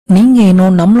நீங்க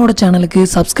இன்னும் நம்மளோட சேனலுக்கு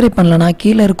சப்ஸ்கிரைப் பண்ணலனா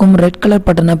கீழ இருக்கும் ரெட் கலர்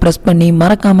பட்டனை பிரஸ் பண்ணி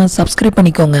மறக்காம சப்ஸ்கிரைப்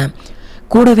பண்ணிக்கோங்க.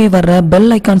 கூடவே வர்ற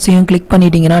பெல் ஐகான்ஸையும் கிளிக்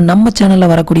பண்ணிட்டீங்கன்னா நம்ம சேனல்ல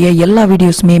வரக்கூடிய எல்லா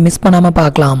வீடியோஸுமே மிஸ் பண்ணாம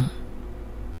பார்க்கலாம்.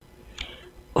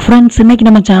 Friends, இன்னைக்கு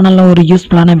நம்ம சேனல்ல ஒரு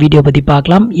யூஸ்ஃபுல்லான வீடியோ பத்தி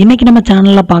பார்க்கலாம். இன்னைக்கு நம்ம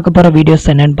சேனல்ல பார்க்க போற வீடியோஸ்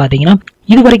என்னன்னு பாத்தீங்கன்னா,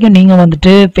 இது வரைக்கும் நீங்க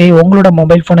வந்துட்டு உங்களோட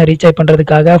மொபைல் போனை ரீசார்ஜ்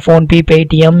பண்றதுக்காக ஃபோன்பே,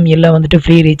 பேடிஎம் இல்ல வந்துட்டு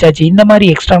ஃப்ரீ ரீசார்ஜ் இந்த மாதிரி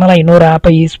எக்ஸ்டர்னலா இன்னொரு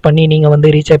ஆப்பை யூஸ் பண்ணி நீங்க வந்து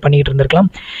ரீசார்ஜ் பண்ணிட்டு இருந்திருக்கலாம்.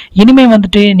 இனிமே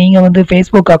வந்துட்டு நீங்க வந்து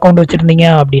Facebook அக்கவுண்ட் வச்சிருந்தீங்க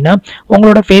அப்படின்னா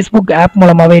உங்களோட Facebook ஆப்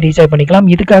மூலமாவே ரீசார்ஜ் பண்ணிக்கலாம்.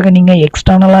 இதுக்காக நீங்க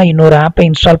எக்ஸ்டர்னலா இன்னொரு ஆப்பை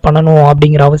இன்ஸ்டால் பண்ணணும்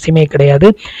அப்படிங்கிற அவசியமே கிடையாது.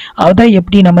 அதை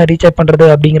எப்படி நம்ம ரீசார்ஜ் பண்றது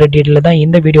அப்படிங்கிற டீடைல தான்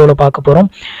இந்த வீடியோல பார்க்க போறோம்.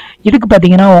 இதுக்கு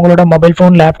பாத்தீங்கன்னா உங்களோட மொபைல்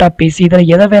ஃபோன், லேப்டாப், பிசி இதில்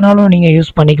எதை வேணாலும் நீங்க யூஸ்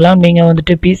பண்ணிக்கலாம். நீங்க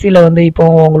வந்துட்டு பிசியில் வந்து இப்போ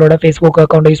உங்களோட Facebook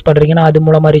அக்கௌண்ட் யூஸ் பண்றீங்கன்னா அது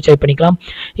மூலமா ரீசார்ஜ் பண்ணிக்கலாம்.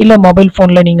 இல்ல மொபைல்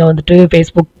ஃபோன்ல நீங்க வந்துட்டு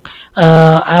Facebook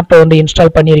ஆப்பை வந்து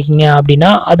இன்ஸ்டால் பண்ணியிருக்கீங்க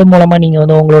அப்படின்னா அது மூலமா நீங்க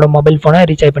வந்து உங்களோட மொபைல் ஃபோனை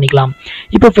ரீசார்ஜ் பண்ணிக்கலாம்.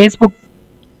 இப்போ Facebook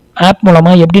ஆப்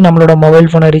மூலமா எப்படி நம்மளோட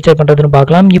மொபைல் ஃபோனை ரீசார்ஜ் பண்றதுன்னு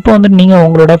பார்க்கலாம். இப்போ வந்து நீங்க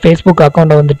உங்களோட Facebook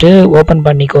அக்கௌண்ட்டை வந்துட்டு ஓபன்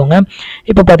பண்ணிக்கோங்க.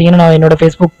 இப்போ பாத்தீங்கன்னா நான் என்னோட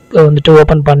Facebook வந்துட்டு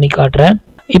ஓபன் பண்ணி காட்டுறேன்.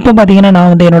 இப்போ பாத்தீங்கன்னா நான்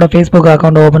வந்து என்னோட Facebook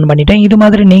அக்கௌண்ட் ஓபன் பண்ணிட்டேன். இது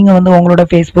மாதிரி நீங்க வந்து உங்களோட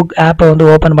Facebook ஆப்பை வந்து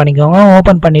ஓபன் பண்ணிக்கோங்க.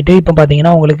 ஓபன் பண்ணிட்டு இப்போ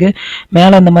பாத்தீங்கன்னா உங்களுக்கு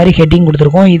மேல இந்த மாதிரி ஹெட்டிங்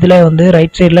கொடுத்துருக்கோம். இதுல வந்து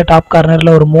ரைட் சைடுல டாப்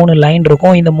கார்னர்ல ஒரு 3 லைன்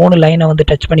இருக்கும். இந்த 3 லைனை வந்து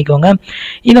டச் பண்ணிக்கோங்க.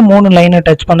 இந்த 3 லைனை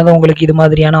டச் பண்ணதும் உங்களுக்கு இது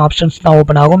மாதிரியான ஆப்ஷன்ஸ் தான்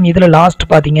ஓபன் ஆகும். இதுல லாஸ்ட்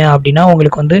பாத்தீங்க அப்படின்னா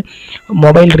உங்களுக்கு வந்து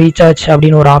மொபைல் ரீசார்ஜ்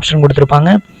அப்படின்னு ஒரு ஆப்ஷன்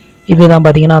கொடுத்துருப்பாங்க. இதுதான்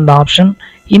பாத்தீங்கன்னா அந்த ஆப்ஷன்.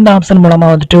 இந்த ஆப்ஷன் மூலமா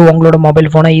வந்துட்டு உங்களோட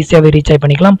மொபைல் போனை ஈஸியாவே ரீசார்ஜ்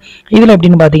பண்ணிக்கலாம். இதுல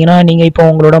எப்படின்னு பாத்தீங்கன்னா நீங்க இப்போ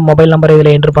உங்களோட மொபைல் நம்பரை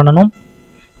இதுல என்டர் பண்ணணும்.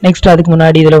 நெக்ஸ்ட் அதுக்கு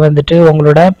முன்னாடி இதுல வந்துட்டு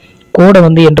உங்களோட கோடை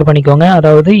வந்து என்டர் பண்ணிக்கோங்க.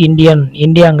 அதாவது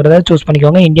இந்தியாங்கிறத சூஸ்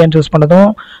பண்ணிக்கோங்க. இந்தியான்னு சூஸ் பண்ணதும்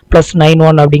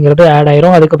 +91 அப்படிங்கிறது ஆட்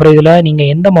ஆயிரும். அதுக்கப்புறம் இதுல நீங்க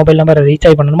எந்த மொபைல் நம்பரை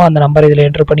ரீசார்ஜ் பண்ணணுமோ அந்த நம்பர் இதுல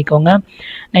என்டர் பண்ணிக்கோங்க.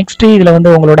 நெக்ஸ்ட் இதுல வந்து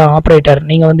உங்களோட ஆப்ரேட்டர்,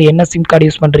 நீங்க வந்து என்ன சிம் கார்டு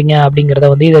யூஸ் பண்றீங்க அப்படிங்கிறத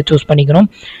வந்து இதை சூஸ் பண்ணிக்கணும்.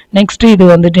 நெக்ஸ்ட் இது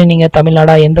வந்துட்டு நீங்க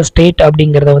தமிழ்நாடா எந்த ஸ்டேட்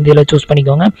அப்படிங்கிறத வந்து இதுல சூஸ்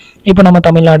பண்ணிக்கோங்க. இப்போ நம்ம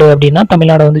தமிழ்நாடு அப்படின்னா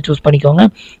தமிழ்நாடு வந்து சூஸ் பண்ணிக்கோங்க.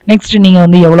 நெக்ஸ்ட் நீங்க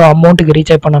வந்து எவ்வளவு அமௌண்ட்டுக்கு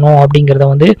ரீசார்ஜ் பண்ணணும் அப்படிங்கிறத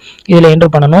வந்து இதுல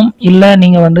என்டர் பண்ணணும். இல்ல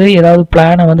நீங்க வந்து ஏதாவது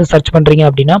பிளானை வந்து சர்ச் பண்றீங்க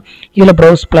அப்படின்னா இதுல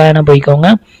ப்ரௌஸ் பிளானை போய்க்கோங்க.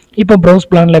 இப்போ ப்ரௌஸ்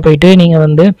பிளான்ல போயிட்டு நீங்க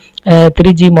வந்து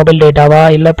 3G மொபைல் டேட்டாவா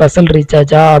இல்ல ஸ்பெஷல்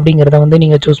ரீசார்ஜா அப்படிங்கிறத வந்து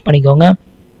நீங்க சூஸ் பண்ணிக்கோங்க.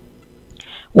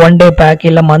 1 டே பேக்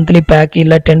இல்ல மந்த்லி பேக்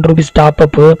இல்ல 10 ரூபீஸ் டாப்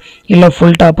அப் இல்ல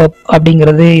ஃபுல் டாப் அப்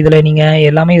அப்படிங்கிறது இதுல நீங்க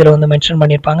எல்லாமே இதுல வந்து மென்ஷன்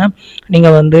பண்ணியிருப்பாங்க.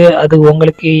 நீங்க வந்து அது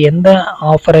உங்களுக்கு எந்த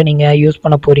ஆஃபரை நீங்க யூஸ்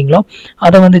பண்ண போறீங்களோ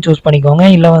அதை வந்து சூஸ் பண்ணிக்கோங்க.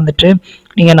 இல்ல வந்துட்டு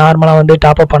நீங்க நார்மலா வந்து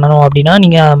டாப் அப் பண்ணணும் அப்படின்னா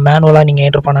நீங்க மேனுவலா நீங்க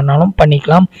என்டர் பண்ணனாலும்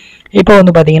பண்ணிக்கலாம். இப்போ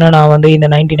வந்து பாத்தீங்கன்னா நான் வந்து இந்த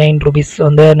 99 ரூபீஸ்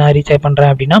வந்து நான் ரீசார்ஜ்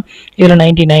பண்றேன் அப்படின்னா இதுல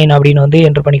 99 அப்படின்னு வந்து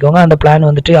என்டர் பண்ணிக்கோங்க. அந்த பிளான்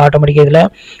வந்துட்டு ஆட்டோமேட்டிக்கா இதுல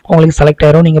உங்களுக்கு செலக்ட்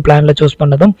ஆயிரும் நீங்க பிளான்ல சூஸ்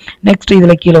பண்ணதும். நெக்ஸ்ட்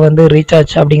இதுல கீழே வந்து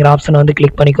ரீசார்ஜ் அப்படிங்கிற ஆப்ஷன் வந்து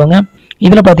கிளிக் பண்ணிக்கோங்க.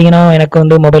 இதுல பாத்தீங்கன்னா எனக்கு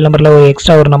வந்து மொபைல் நம்பர்ல ஒரு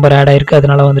எக்ஸ்ட்ரா ஒரு நம்பர் ஆட் ஆயிருக்கு.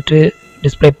 அதனால வந்துட்டு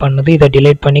டிஸ்பிளே பண்ணுது. இதை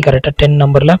டிலீட் பண்ணி கரெக்டா 10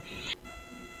 நம்பர்ல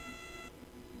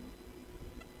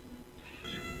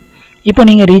இப்போ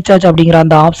நீங்க ரீசார்ஜ் அப்படிங்கிற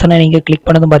அந்த ஆப்ஷனை நீங்க கிளிக்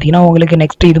பண்ணதும் பாத்தீங்கன்னா உங்களுக்கு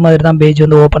நெக்ஸ்ட் இது மாதிரி தான் பேஜ்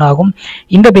வந்து ஓப்பன் ஆகும்.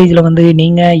 இந்த பேஜ்ல வந்து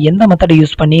நீங்க எந்த மெத்தட்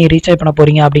யூஸ் பண்ணி ரீசார்ஜ் பண்ண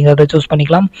போறீங்க அப்படிங்கறத சூஸ்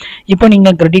பண்ணிக்கலாம். இப்போ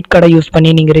நீங்க கிரெடிட் கார்டை யூஸ்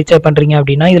பண்ணி நீங்க ரீசார்ஜ் பண்றீங்க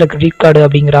அப்படின்னா இதுல கிரெடிட் கார்டு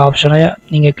அப்படிங்கிற ஆப்ஷனை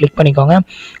நீங்க கிளிக் பண்ணிக்கோங்க.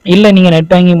 இல்ல நீங்க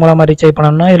நெட் பேங்கிங் மூலமா ரீசார்ஜ்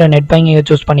பண்ணணும்னா இதுல நெட் பேங்கிங்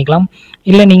சூஸ் பண்ணிக்கலாம்.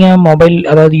 இல்ல நீங்க மொபைல்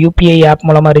அதாவது UPI ஆப்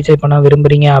மூலமா ரீசார்ஜ் பண்ண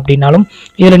விரும்புறீங்க அப்படின்னாலும்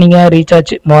இதுல நீங்க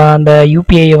ரீசார்ஜ் அந்த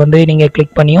UPI வந்து நீங்க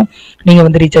கிளிக் பண்ணியும் நீங்க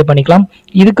வந்து ரீசார்ஜ் பண்ணிக்கலாம்.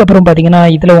 இதுக்கப்புறம் பாத்தீங்கன்னா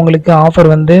இதுல உங்களுக்கு ஆஃபர்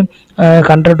வந்து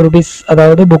 100 ரூபீஸ்,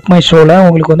 அதாவது புக் மை ஷோல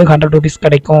உங்களுக்கு வந்து 100 ரூபீஸ்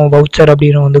கிடைக்கும் வவுச்சர்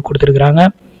அப்படின்னு வந்து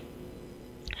கொடுத்துருக்காங்க.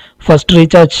 ஃபர்ஸ்ட்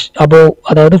ரீசார்ஜ்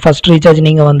அதாவது ஃபர்ஸ்ட் ரீசார்ஜ்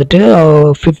நீங்க வந்துட்டு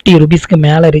 50 ரூபீஸ்க்கு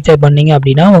மேல ரீசார்ஜ் பண்ணீங்க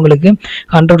அப்படின்னா உங்களுக்கு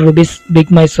 100 ரூபீஸ்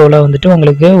பிக் மை ஷோல வந்துட்டு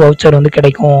உங்களுக்கு வவுச்சர் வந்து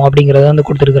கிடைக்கும் அப்படிங்கறத வந்து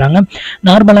கொடுத்துருக்காங்க.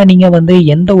 நார்மலா நீங்க வந்து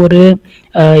எந்த ஒரு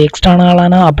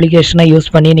எக்ஸ்டர்னலான அப்ளிகேஷனை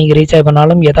யூஸ் பண்ணி நீங்க ரீசார்ஜ்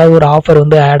பண்ணாலும் ஏதாவது ஒரு ஆஃபர்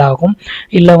வந்து ஆட் ஆகும்.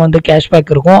 இல்ல வந்து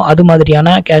கேஷ்பேக் இருக்கும். அது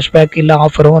மாதிரியான கேஷ்பேக் இல்ல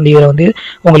ஆஃபரும் வந்து இதுல வந்து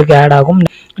உங்களுக்கு ஆட் ஆகும்.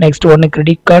 நெக்ஸ்ட் ஒன்னு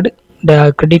கிரெடிட்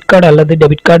கார்டு அல்லது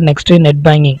debit card. Next net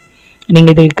banking. நீங்க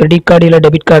இது கிரெடிட் கார்டு இல்ல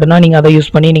டெபிட் கார்டுனா நீங்க அதை யூஸ்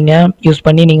பண்ணி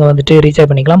நீங்க வந்துட்டு ரீசார்ஜ்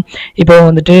பண்ணிக்கலாம். இப்போ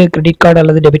வந்துட்டு கிரெடிட் கார்டு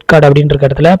அல்லது டெபிட் கார்டு அப்படின்ற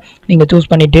இடத்துல நீங்க சூஸ்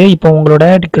பண்ணிட்டு இப்போ உங்களோட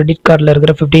கிரெடிட் கார்டுல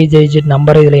இருக்கிற 50 டிஜிட்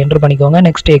நம்பர் இதுல என்டர் பண்ணிக்கோங்க.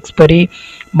 Next expiry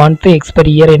month,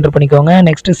 expiry year enter பண்ணிக்கோங்க.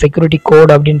 நெக்ஸ்ட் செக்யூரிட்டி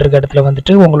கோட் அப்படின்ற இடத்துல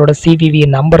வந்துட்டு உங்களோட CVV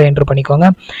நம்பரை என்டர் பண்ணிக்கோங்க.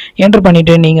 என்டர்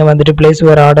பண்ணிட்டு நீங்க வந்துட்டு பிளேஸ்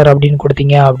யுவர் ஆர்டர் அப்படின்னு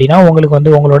கொடுத்தீங்க அப்படின்னா உங்களுக்கு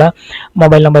வந்து உங்களோட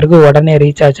மொபைல் நம்பருக்கு உடனே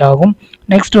ரீசார்ஜ் ஆகும்.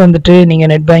 நெக்ஸ்ட் வந்துட்டு நீங்க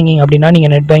நெட் பேங்கிங் அப்படின்னா நீங்க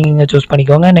நெட் பேங்கிங்கை சூஸ்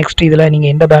பண்ணிக்கோங்க. நெக்ஸ்ட் இதுல நீங்க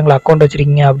எந்த பேங்க்ல அக்கௌண்ட்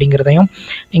வச்சிருக்கீங்க அப்படிங்கறதையும்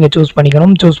நீங்க சூஸ்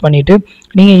பண்ணிக்கணும். சூஸ் பண்ணிட்டு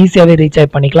நீங்க ஈஸியாவே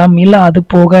ரீசார்ஜ் பண்ணிக்கலாம். இல்ல அது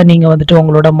போக நீங்க வந்துட்டு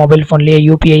உங்களோட மொபைல் போன்லயே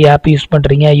UPI ஆப் யூஸ்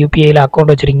பண்றீங்க, UPI ல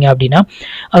அக்கௌண்ட் வச்சிருக்கீங்க அப்படின்னா,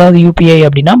 அதாவது UPI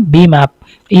அப்படின்னா பீம் ஆப்.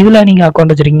 இதில் நீங்கள்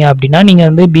அக்கௌண்ட் வச்சுருக்கீங்க அப்படின்னா நீங்கள்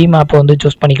வந்து பீம் ஆப்பை வந்து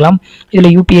சூஸ் பண்ணிக்கலாம்.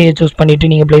 இதில் யூபிஐயை சூஸ்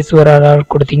பண்ணிவிட்டு நீங்கள் பிளேஸ் ஒரு ஆர்டர்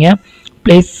கொடுத்தீங்க,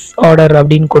 பிளேஸ் ஆர்டர்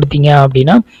அப்படின்னு கொடுத்தீங்க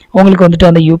அப்படின்னா உங்களுக்கு வந்துட்டு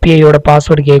அந்த யூபிஐயோட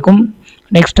பாஸ்வேர்டு கேட்கும்.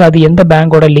 நெக்ஸ்ட் அது எந்த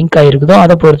பேங்கோட லிங்க் ஆகிருக்குதோ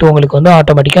அதை பொறுத்து உங்களுக்கு வந்து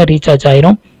ஆட்டோமேட்டிக்காக ரீசார்ஜ்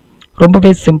ஆயிரும்.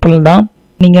 ரொம்பவே சிம்பிள் தான்.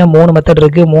 நீங்கள் 3 மெத்தட்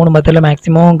இருக்குது. 3 மெத்தடில்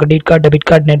maximum credit card, debit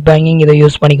card, net banking இதை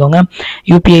யூஸ் பண்ணிக்கோங்க.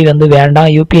 யூபிஐ வந்து வேண்டாம்.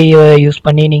 யூபிஐயை யூஸ்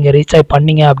பண்ணி நீங்கள் ரீசார்ஜ்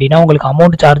பண்ணீங்க அப்படின்னா உங்களுக்கு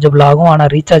அமௌண்ட் சார்ஜபிள் ஆகும், ஆனால்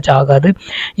ரீசார்ஜ் ஆகாது.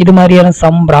 இது மாதிரியான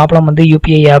சம் ப்ராப்ளம் வந்து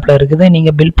யூபிஐ ஆப்பில் இருக்குது.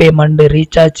 நீங்கள் பில் பேமெண்ட்,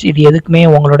 ரீசார்ஜ் இது எதுக்குமே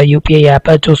உங்களோட யூபிஐ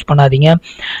ஆப்பை சூஸ் பண்ணாதீங்க.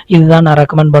 இதுதான் நான்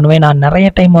ரெக்கமெண்ட் பண்ணுவேன். நான் நிறைய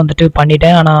டைம் வந்துட்டு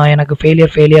பண்ணிட்டேன், ஆனால் எனக்கு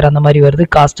ஃபெயிலியர் அந்த மாதிரி வருது.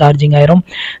 காஸ்ட் சார்ஜிங் ஆயிரும்,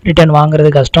 ரிட்டர்ன்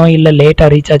வாங்குறது கஷ்டம், இல்லை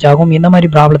லேட்டாக ரீசார்ஜ் ஆகும். இந்த மாதிரி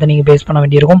ப்ராப்ளத்தை நீங்கள் ஃபேஸ் பண்ண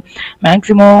வேண்டியிருக்கும்.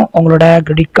 மேக்ஸிமம் உங்களோட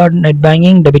credit card, net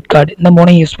banking, debit card இந்த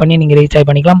 3 யூஸ் பண்ணி நீங்கள் ரீசார்ஜ்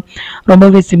பண்ணிக்கலாம்.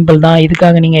 ரொம்பவே சிம்பிள் தான்.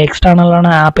 இதுக்காக நீங்கள் எக்ஸ்டர்னலான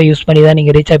ஆப்பை யூஸ் பண்ணி தான்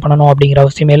நீங்கள் ரீசார்ஜ் பண்ணணும் அப்படிங்கிற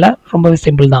அவசியமே இல்லை. ரொம்பவே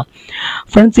சிம்பிள் தான்.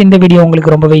 ஃப்ரெண்ட்ஸ், இந்த வீடியோ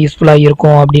உங்களுக்கு ரொம்பவே யூஸ்ஃபுல்லாக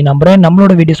இருக்கும் அப்படின்னு நம்புகிறேன்.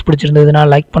 நம்மளோட வீடியோஸ் பிடிச்சிருந்ததுன்னா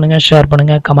லைக் பண்ணுங்கள், ஷேர்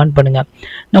பண்ணுங்கள், கமெண்ட் பண்ணுங்கள்.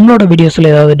 நம்மளோட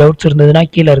வீடியோஸில் ஏதாவது டவுட்ஸ் இருந்ததுன்னா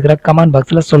கீழே இருக்கிற கமெண்ட்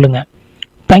பாக்ஸில் சொல்லுங்கள்.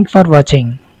 தேங்க்ஸ் ஃபார்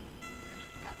வாட்சிங்.